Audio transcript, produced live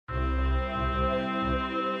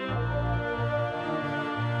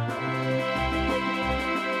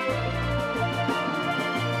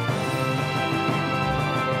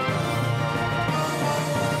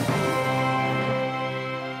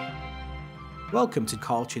Welcome to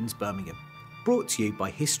Carl Chin's Birmingham, brought to you by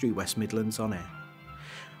History West Midlands On Air.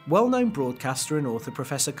 Well-known broadcaster and author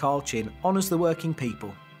Professor Carl Chin honours the working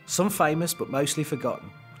people, some famous but mostly forgotten,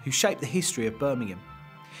 who shaped the history of Birmingham.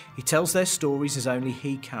 He tells their stories as only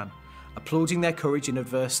he can, applauding their courage in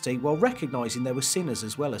adversity while recognising there were sinners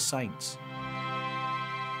as well as saints.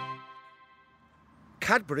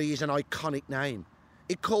 Cadbury is an iconic name.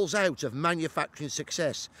 It calls out of manufacturing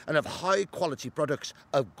success and of high-quality products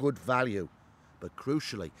of good value. But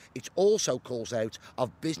crucially, it also calls out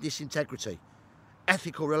of business integrity,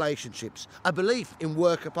 ethical relationships, a belief in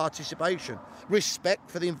worker participation, respect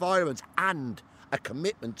for the environment and a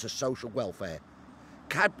commitment to social welfare.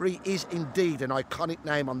 Cadbury is indeed an iconic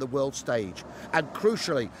name on the world stage, and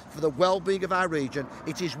crucially for the well-being of our region,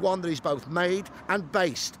 it is one that is both made and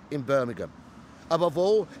based in Birmingham. Above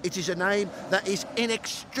all, it is a name that is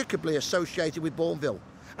inextricably associated with Bournville.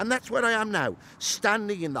 And that's where I am now,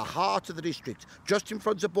 standing in the heart of the district, just in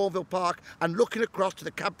front of Bournville Park and looking across to the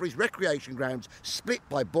Cadbury's recreation grounds, split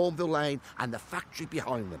by Bournville Lane and the factory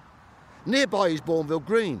behind them. Nearby is Bournville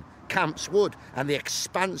Green, Camps Wood and the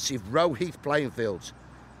expansive Roe Heath playing fields.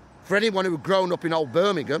 For anyone who had grown up in Old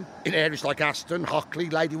Birmingham, in areas like Aston, Hockley,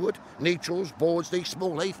 Ladywood, Nechells, Bawdsey,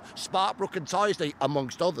 Smallheath, Sparkbrook and Tyseley,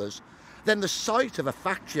 amongst others, then the sight of a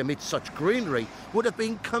factory amidst such greenery would have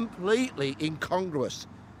been completely incongruous.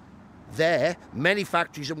 There, many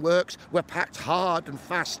factories and works were packed hard and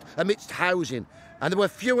fast amidst housing, and there were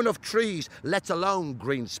few enough trees, let alone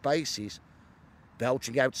green spaces.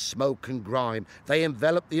 Belching out smoke and grime, they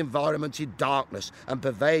enveloped the environment in darkness and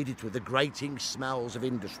pervaded with the grating smells of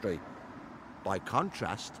industry. By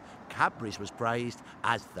contrast, Cadbury's was praised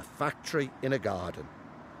as the factory in a garden.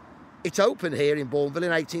 It opened here in Bournville in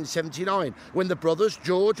 1879 when the brothers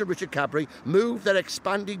George and Richard Cadbury moved their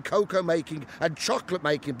expanding cocoa making and chocolate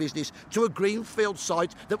making business to a greenfield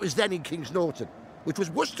site that was then in Kings Norton, which was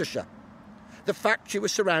Worcestershire. The factory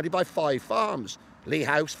was surrounded by 5 farms. Lee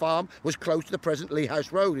House Farm was close to the present Lee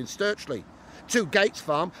House Road in Sturchley. Two Gates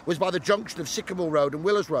Farm was by the junction of Sycamore Road and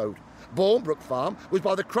Willers Road. Bournebrook Farm was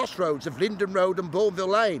by the crossroads of Linden Road and Bournville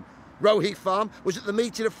Lane. Roe Heath Farm was at the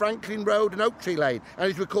meeting of Franklin Road and Oak Tree Lane and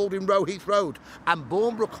is recalled in Roe Heath Road. And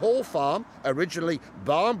Bournebrook Hall Farm, originally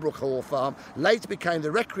Barnbrook Hall Farm, later became the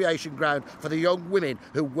recreation ground for the young women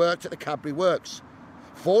who worked at the Cadbury Works.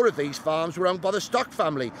 4 of these farms were owned by the Stock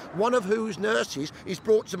family, one of whose nurses is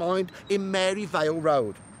brought to mind in Mary Vale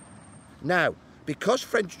Road. Now, because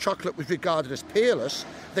French chocolate was regarded as peerless,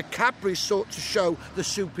 the Cadburys sought to show the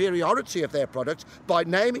superiority of their product by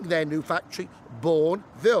naming their new factory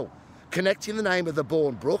Bournville, connecting the name of the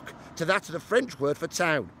Bourne Brook to that of the French word for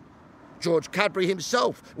town. George Cadbury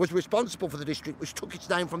himself was responsible for the district which took its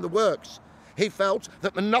name from the works. He felt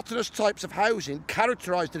that monotonous types of housing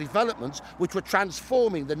characterised the developments which were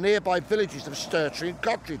transforming the nearby villages of Sturtree and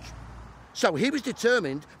Cottridge. So he was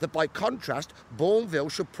determined that by contrast,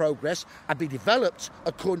 Bournville should progress and be developed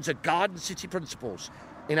according to Garden City principles.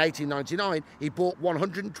 In 1899, he bought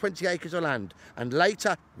 120 acres of land and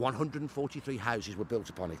later 143 houses were built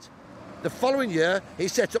upon it. The following year, he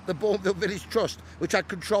set up the Bournville Village Trust, which had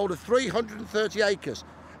control of 330 acres,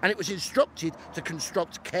 and it was instructed to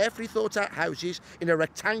construct carefully thought-out houses in a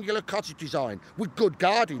rectangular cottage design with good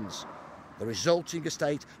gardens. The resulting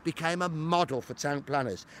estate became a model for town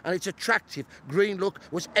planners, and its attractive green look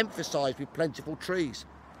was emphasised with plentiful trees.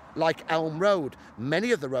 Like Elm Road,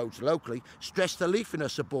 many of the roads locally stressed the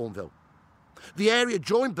leafiness of Bournville. The area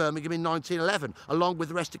joined Birmingham in 1911, along with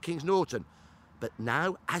the rest of Kings Norton. But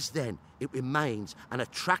now, as then, it remains an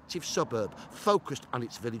attractive suburb focused on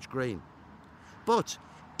its village green. But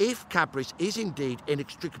if Cadbury's is indeed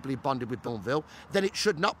inextricably bonded with Bournville, then it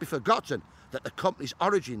should not be forgotten that the company's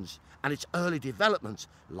origins and its early development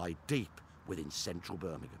lie deep within central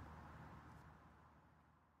Birmingham.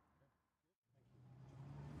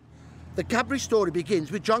 The Cadbury story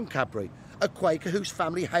begins with John Cadbury, a Quaker whose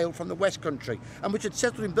family hailed from the West Country and which had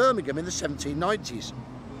settled in Birmingham in the 1790s.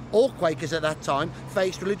 All Quakers at that time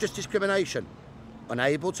faced religious discrimination.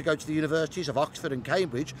 Unable to go to the universities of Oxford and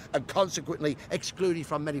Cambridge and consequently excluded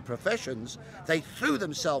from many professions, they threw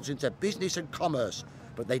themselves into business and commerce,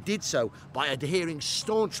 but they did so by adhering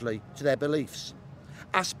staunchly to their beliefs.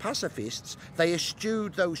 As pacifists, they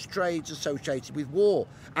eschewed those trades associated with war,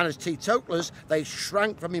 and as teetotalers, they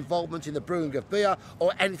shrank from involvement in the brewing of beer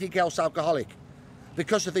or anything else alcoholic.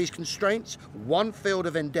 Because of these constraints, one field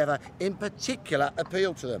of endeavour in particular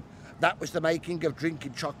appealed to them. That was the making of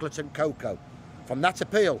drinking chocolate and cocoa. From that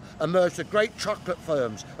appeal emerged the great chocolate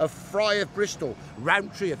firms of Fry of Bristol,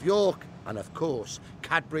 Rowntree of York, and of course,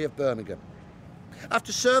 Cadbury of Birmingham.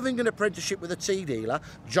 After serving an apprenticeship with a tea dealer,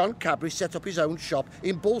 John Cadbury set up his own shop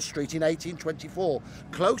in Bull Street in 1824,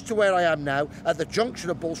 close to where I am now at the junction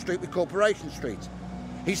of Bull Street with Corporation Street.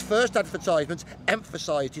 His first advertisement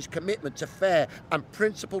emphasised his commitment to fair and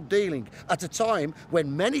principled dealing at a time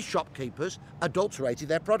when many shopkeepers adulterated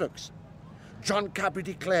their products. John Cadbury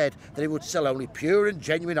declared that he would sell only pure and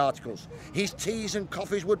genuine articles. His teas and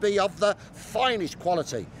coffees would be of the finest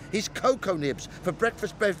quality. His cocoa nibs for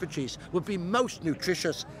breakfast beverages would be most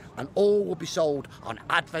nutritious, and all would be sold on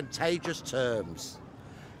advantageous terms.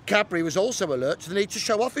 Cadbury was also alert to the need to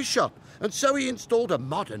show off his shop, and so he installed a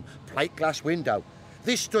modern plate glass window.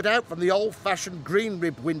 This stood out from the old-fashioned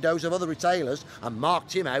green-ribbed windows of other retailers and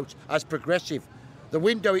marked him out as progressive. The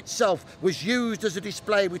window itself was used as a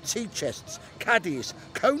display with tea chests, caddies,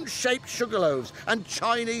 cone-shaped sugar loaves and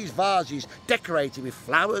Chinese vases decorated with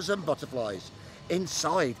flowers and butterflies.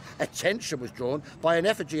 Inside, attention was drawn by an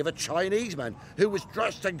effigy of a Chinese man who was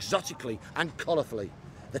dressed exotically and colourfully.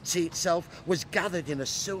 The tea itself was gathered in a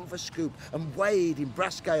silver scoop and weighed in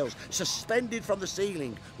brass scales suspended from the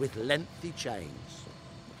ceiling with lengthy chains.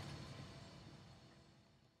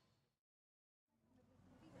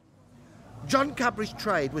 John Cadbury's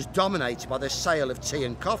trade was dominated by the sale of tea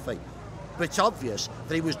and coffee, but it's obvious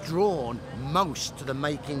that he was drawn most to the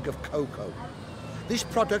making of cocoa. This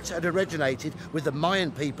product had originated with the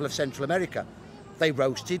Mayan people of Central America. They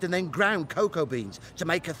roasted and then ground cocoa beans to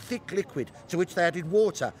make a thick liquid to which they added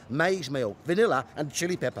water, maize meal, vanilla and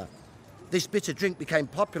chili pepper. This bitter drink became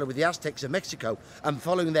popular with the Aztecs of Mexico, and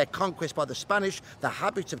following their conquest by the Spanish, the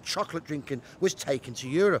habit of chocolate drinking was taken to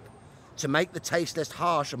Europe. To make the taste less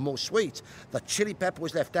harsh and more sweet, the chili pepper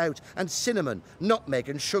was left out and cinnamon, nutmeg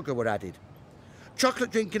and sugar were added.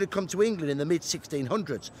 Chocolate drinking had come to England in the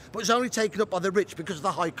mid-1600s, but was only taken up by the rich because of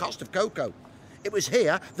the high cost of cocoa. It was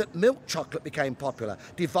here that milk chocolate became popular,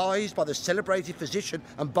 devised by the celebrated physician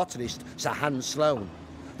and botanist Sir Hans Sloane.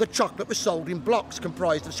 The chocolate was sold in blocks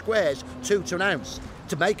comprised of squares, 2 to an ounce.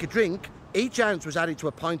 To make a drink, each ounce was added to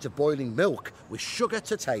a pint of boiling milk with sugar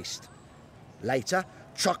to taste. Later,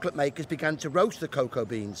 chocolate makers began to roast the cocoa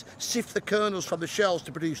beans, sift the kernels from the shells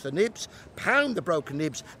to produce the nibs, pound the broken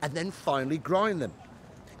nibs, and then finally grind them.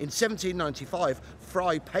 In 1795,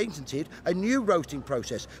 Fry patented a new roasting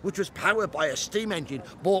process which was powered by a steam engine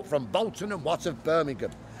bought from Bolton and Watt of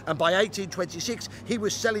Birmingham. And by 1826, he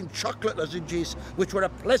was selling chocolate lozenges which were a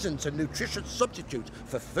pleasant and nutritious substitute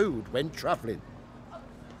for food when travelling.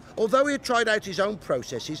 Although he had tried out his own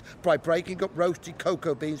processes by breaking up roasted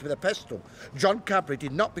cocoa beans with a pestle, John Cadbury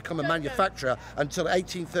did not become a manufacturer until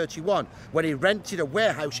 1831, when he rented a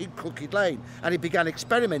warehouse in Crooked Lane and he began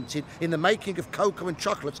experimenting in the making of cocoa and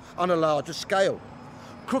chocolates on a larger scale.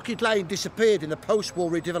 Crooked Lane disappeared in the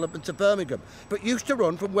post-war redevelopment of Birmingham, but used to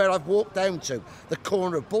run from where I've walked down to, the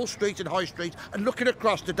corner of Bull Street and High Street, and looking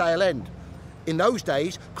across to Dale End. In those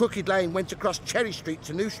days, Crooked Lane went across Cherry Street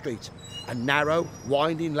to New Street. A narrow,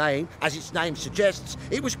 winding lane, as its name suggests,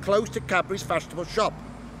 it was close to Cadbury's fashionable shop.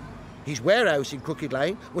 His warehouse in Crooked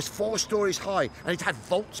Lane was 4 stories high and it had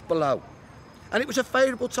vaults below. And it was a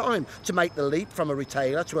favourable time to make the leap from a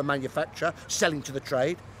retailer to a manufacturer selling to the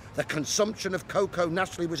trade. The consumption of cocoa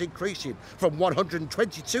nationally was increasing from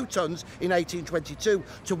 122 tonnes in 1822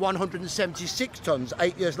 to 176 tonnes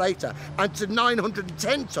 8 years later, and to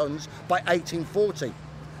 910 tonnes by 1840.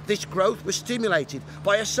 This growth was stimulated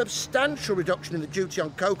by a substantial reduction in the duty on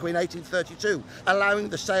cocoa in 1832, allowing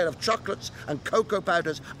the sale of chocolates and cocoa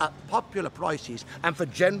powders at popular prices and for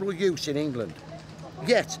general use in England.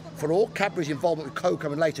 Yet, for all Cadbury's involvement with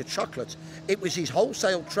cocoa and later chocolate, it was his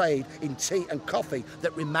wholesale trade in tea and coffee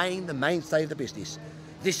that remained the mainstay of the business.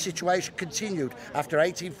 This situation continued after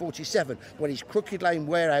 1847, when his Crooked Lane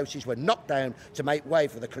warehouses were knocked down to make way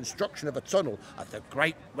for the construction of a tunnel of the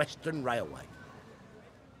Great Western Railway.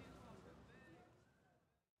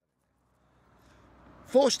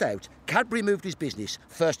 Forced out, Cadbury moved his business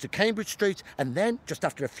first to Cambridge Street and then, just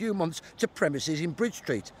after a few months, to premises in Bridge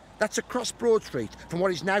Street. That's across Broad Street from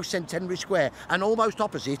what is now Centenary Square and almost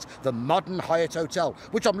opposite the modern Hyatt Hotel,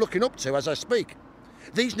 which I'm looking up to as I speak.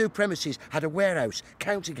 These new premises had a warehouse,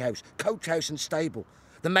 counting house, coach house and stable.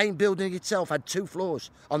 The main building itself had 2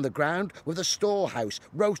 floors. On the ground were the storehouse,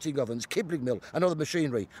 roasting ovens, kibbling mill and other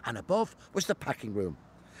machinery, and above was the packing room.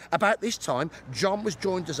 About this time, John was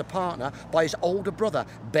joined as a partner by his older brother,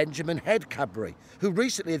 Benjamin Head Cadbury, who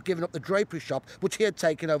recently had given up the drapery shop which he had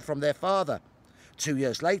taken over from their father. 2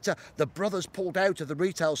 years later, the brothers pulled out of the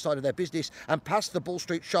retail side of their business and passed the Bull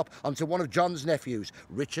Street shop onto one of John's nephews,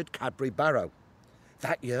 Richard Cadbury Barrow.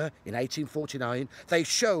 That year, in 1849, they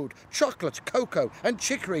showed chocolate, cocoa and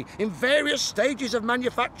chicory in various stages of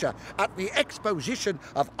manufacture at the Exposition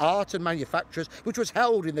of Art and Manufactures, which was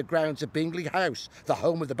held in the grounds of Bingley House, the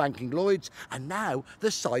home of the Banking Lloyds, and now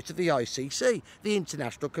the site of the ICC, the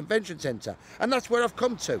International Convention Centre. And that's where I've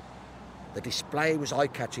come to. The display was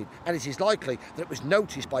eye-catching, and it is likely that it was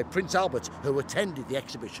noticed by Prince Albert, who attended the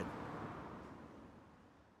exhibition.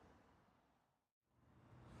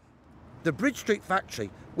 The Bridge Street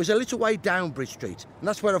factory was a little way down Bridge Street, and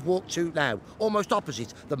that's where I've walked to now, almost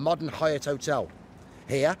opposite the modern Hyatt Hotel.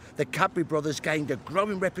 Here, the Cadbury brothers gained a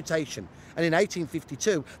growing reputation, and in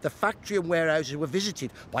 1852, the factory and warehouses were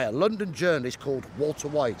visited by a London journalist called Walter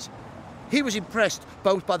White. He was impressed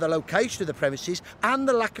both by the location of the premises and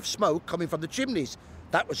the lack of smoke coming from the chimneys.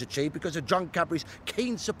 That was achieved because of John Cadbury's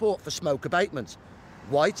keen support for smoke abatement.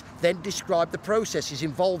 White then described the processes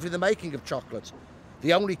involved in the making of chocolate.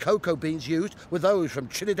 The only cocoa beans used were those from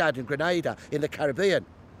Trinidad and Grenada in the Caribbean.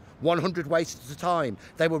 100 weight at a time,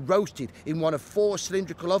 they were roasted in one of 4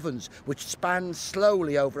 cylindrical ovens which spanned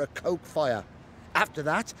slowly over a coke fire. After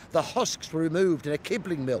that, the husks were removed in a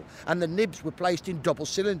kibbling mill and the nibs were placed in double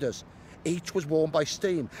cylinders. Each was warmed by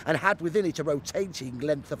steam and had within it a rotating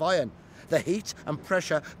length of iron. The heat and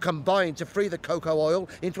pressure combined to free the cocoa oil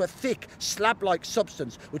into a thick, slab-like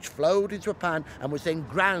substance which flowed into a pan and was then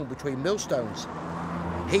ground between millstones.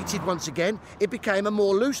 Heated once again, it became a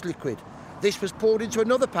more loose liquid. This was poured into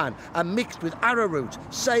another pan and mixed with arrowroot,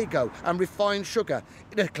 sago and refined sugar,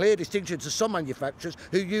 in a clear distinction to some manufacturers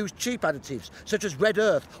who used cheap additives such as red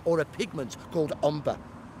earth or a pigment called umber.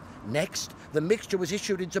 Next, the mixture was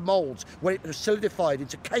issued into moulds where it was solidified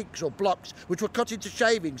into cakes or blocks which were cut into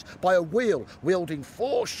shavings by a wheel wielding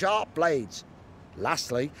 4 sharp blades.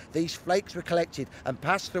 Lastly, these flakes were collected and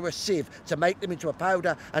passed through a sieve to make them into a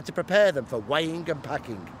powder and to prepare them for weighing and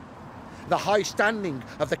packing. The high standing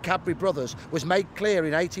of the Cadbury brothers was made clear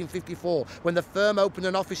in 1854 when the firm opened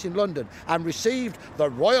an office in London and received the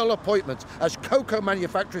royal appointment as cocoa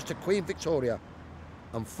manufacturers to Queen Victoria.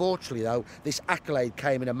 Unfortunately, though, this accolade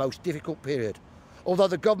came in a most difficult period. Although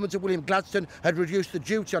the government of William Gladstone had reduced the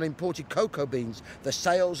duty on imported cocoa beans, the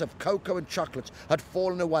sales of cocoa and chocolate had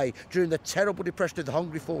fallen away during the terrible depression of the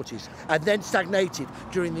Hungry 40s and then stagnated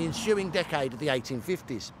during the ensuing decade of the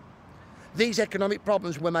 1850s. These economic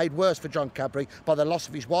problems were made worse for John Cadbury by the loss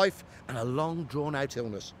of his wife and a long drawn-out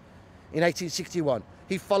illness. In 1861,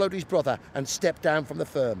 he followed his brother and stepped down from the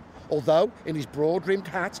firm. Although, in his broad-rimmed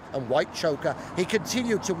hat and white choker, he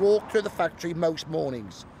continued to walk through the factory most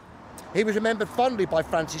mornings. He was remembered fondly by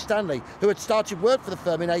Frances Stanley, who had started work for the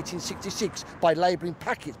firm in 1866 by labelling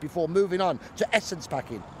packets before moving on to essence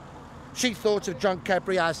packing. She thought of John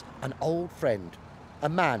Cadbury as an old friend, a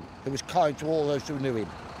man who was kind to all those who knew him.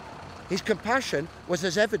 His compassion was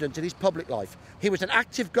as evident in his public life. He was an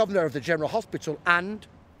active governor of the General Hospital and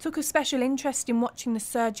took a special interest in watching the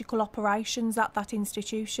surgical operations at that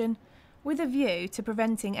institution, with a view to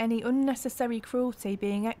preventing any unnecessary cruelty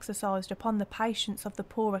being exercised upon the patients of the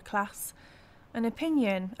poorer class, an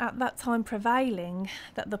opinion at that time prevailing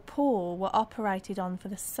that the poor were operated on for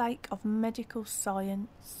the sake of medical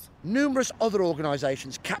science. Numerous other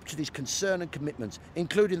organisations captured his concern and commitment,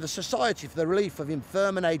 including the Society for the Relief of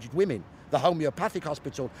Infirm and Aged Women, the Homeopathic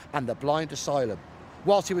Hospital and the Blind Asylum,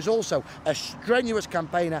 whilst he was also a strenuous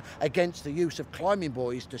campaigner against the use of climbing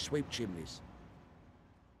boys to sweep chimneys.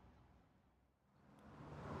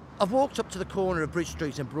 I've walked up to the corner of Bridge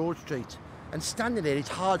Street and Broad Street, and standing there it's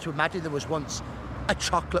hard to imagine there was once a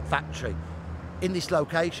chocolate factory in this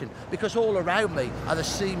location, because all around me are the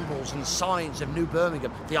symbols and signs of New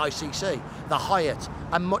Birmingham, the ICC, the Hyatt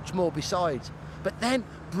and much more besides. But then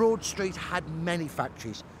Broad Street had many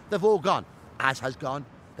factories. They've all gone, as has gone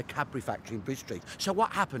the Cadbury factory in Bridge Street. So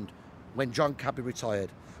what happened when John Cadbury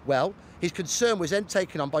retired? Well, his concern was then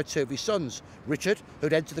taken on by 2 of his sons, Richard,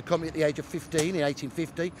 who'd entered the company at the age of 15 in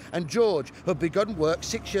 1850, and George, who had begun work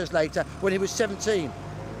 6 years later when he was 17.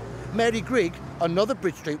 Mary Grigg, another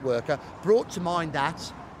Bridge Street worker, brought to mind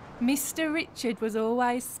that Mr. Richard was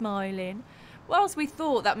always smiling, whilst we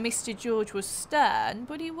thought that Mr. George was stern,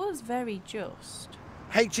 but he was very just.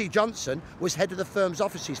 H.E. Johnson was head of the firm's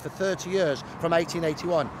offices for 30 years from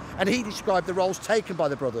 1881, and he described the roles taken by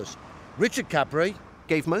the brothers. Richard Cadbury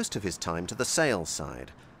gave most of his time to the sales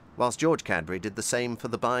side, whilst George Cadbury did the same for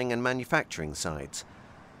the buying and manufacturing sides.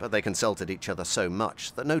 But they consulted each other so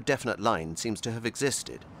much that no definite line seems to have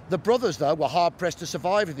existed. The brothers, though, were hard-pressed to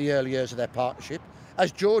survive in the early years of their partnership,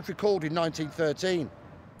 as George recalled in 1913.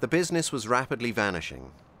 The business was rapidly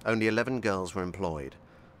vanishing. Only 11 girls were employed.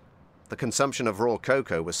 The consumption of raw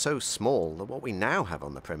cocoa was so small that what we now have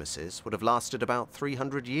on the premises would have lasted about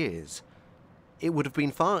 300 years. It would have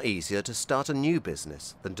been far easier to start a new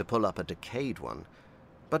business than to pull up a decayed one.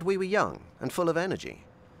 But we were young and full of energy.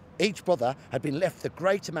 Each brother had been left the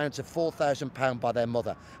great amount of £4,000 by their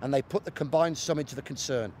mother, and they put the combined sum into the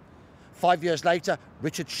concern. 5 years later,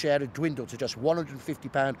 Richard's share had dwindled to just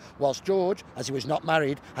 £150, whilst George, as he was not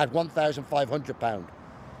married, had £1,500.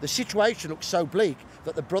 The situation looked so bleak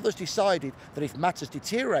that the brothers decided that if matters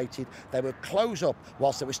deteriorated, they would close up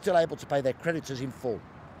whilst they were still able to pay their creditors in full.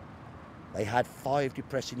 They had 5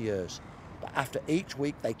 depressing years, but after each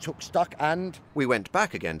week they took stock and... We went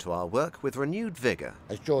back again to our work with renewed vigour,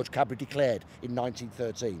 as George Cadbury declared in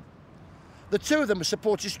 1913. The two of them were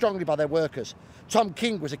supported strongly by their workers. Tom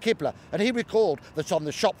King was a Kibler, and he recalled that on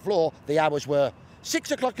the shop floor the hours were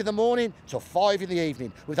 6 o'clock in the morning till 5 in the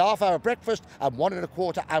evening, with half-hour breakfast and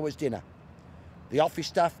 1¼ hours dinner. The office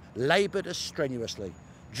staff laboured as strenuously.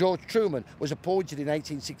 George Truman was appointed in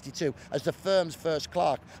 1862 as the firm's first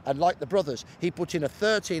clerk, and like the brothers, he put in a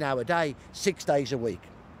 13-hour day, 6 days a week.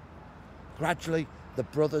 Gradually, the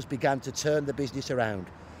brothers began to turn the business around.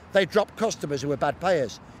 They dropped customers who were bad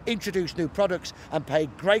payers, introduced new products, and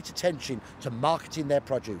paid great attention to marketing their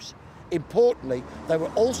produce. Importantly, they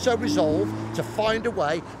were also resolved to find a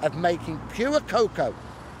way of making pure cocoa.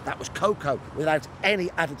 That was cocoa without any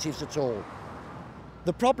additives at all.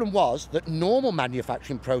 The problem was that normal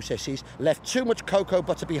manufacturing processes left too much cocoa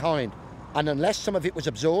butter behind, and unless some of it was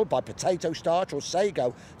absorbed by potato starch or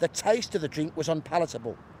sago, the taste of the drink was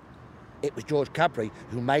unpalatable. It was George Cadbury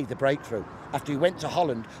who made the breakthrough after he went to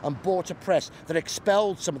Holland and bought a press that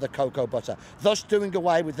expelled some of the cocoa butter, thus doing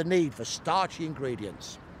away with the need for starchy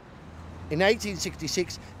ingredients. In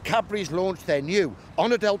 1866, Cadbury's launched their new,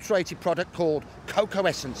 unadulterated product called Cocoa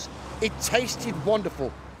Essence. It tasted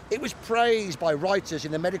wonderful. It was praised by writers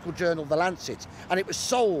in the medical journal The Lancet, and it was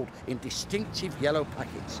sold in distinctive yellow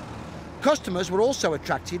packets. Customers were also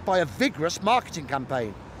attracted by a vigorous marketing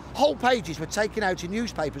campaign. Whole pages were taken out in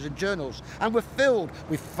newspapers and journals and were filled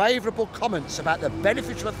with favourable comments about the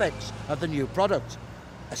beneficial effects of the new product.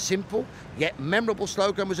 A simple yet memorable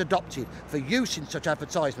slogan was adopted for use in such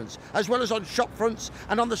advertisements, as well as on shop fronts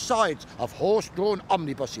and on the sides of horse-drawn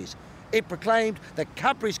omnibuses. It proclaimed that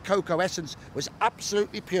Cadbury's Cocoa Essence was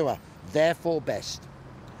absolutely pure, therefore best.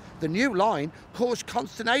 The new line caused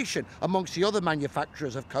consternation amongst the other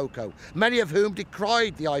manufacturers of cocoa, many of whom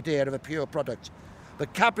decried the idea of a pure product.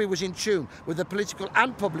 But Cadbury was in tune with the political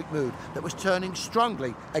and public mood that was turning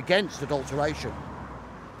strongly against adulteration.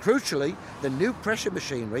 Crucially, the new pressure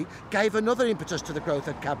machinery gave another impetus to the growth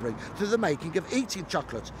of Cadbury through the making of eating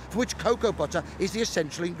chocolate, for which cocoa butter is the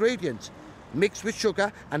essential ingredient. Mixed with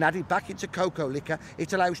sugar and added back into cocoa liquor,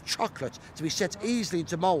 it allows chocolate to be set easily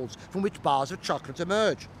into moulds from which bars of chocolate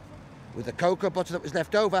emerge. With the cocoa butter that was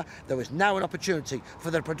left over, there was now an opportunity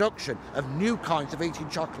for the production of new kinds of eating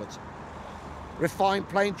chocolate. Refined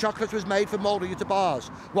plain chocolate was made for moulding into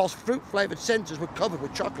bars, whilst fruit-flavoured centres were covered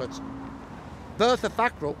with chocolate. Bertha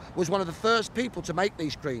Thackrell was one of the first people to make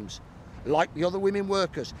these creams. Like the other women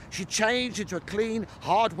workers, she changed into a clean,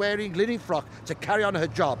 hard-wearing linen frock to carry on her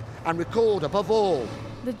job, and recalled, above all,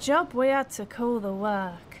 the job we had to call the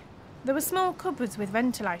work. There were small cupboards with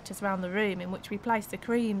ventilators round the room in which we placed the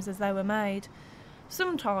creams as they were made.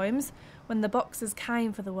 Sometimes, when the boxes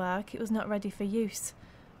came for the work, it was not ready for use,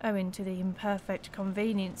 owing to the imperfect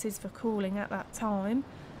conveniences for cooling at that time,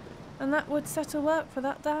 and that would settle work for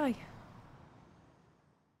that day.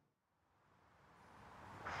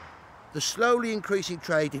 The slowly increasing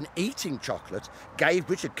trade in eating chocolate gave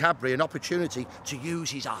Richard Cadbury an opportunity to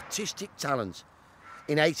use his artistic talent.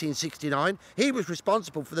 In 1869, he was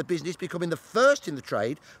responsible for the business becoming the first in the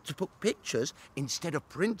trade to put pictures instead of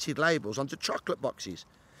printed labels onto chocolate boxes.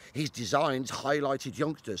 His designs highlighted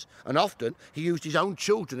youngsters, and often he used his own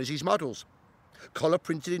children as his models. Colour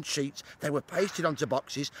printed in sheets, they were pasted onto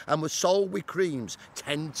boxes and were sold with creams,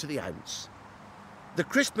 10 to the ounce. The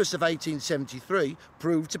Christmas of 1873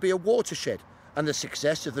 proved to be a watershed, and the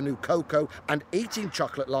success of the new cocoa and eating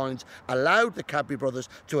chocolate lines allowed the Cadbury brothers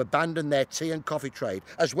to abandon their tea and coffee trade,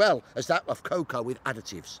 as well as that of cocoa with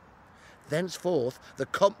additives. Thenceforth, the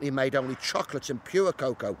company made only chocolates and pure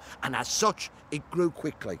cocoa, and as such, it grew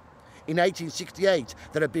quickly. In 1868,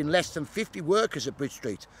 there had been less than 50 workers at Bridge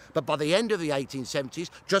Street, but by the end of the 1870s,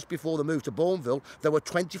 just before the move to Bourneville, there were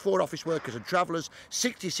 24 office workers and travellers,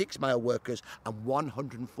 66 male workers and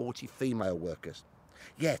 140 female workers.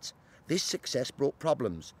 Yet, this success brought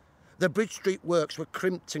problems. The Bridge Street works were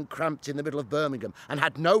crimped and cramped in the middle of Birmingham and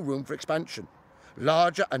had no room for expansion.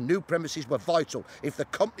 Larger and new premises were vital if the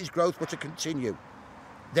company's growth were to continue.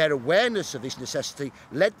 Their awareness of this necessity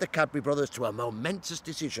led the Cadbury brothers to a momentous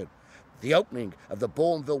decision: the opening of the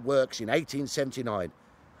Bourneville Works in 1879.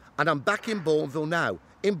 And I'm back in Bourneville now,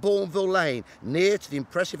 in Bourneville Lane, near to the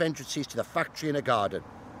impressive entrances to the factory and a garden.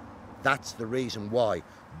 That's the reason why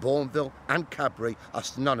Bourneville and Cadbury are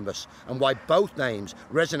synonymous, and why both names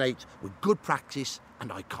resonate with good practice and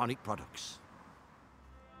iconic products.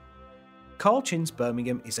 Carl Chin's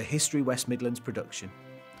Birmingham is a History West Midlands production.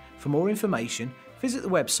 For more information, visit the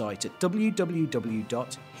website at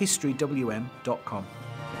www.historywm.com.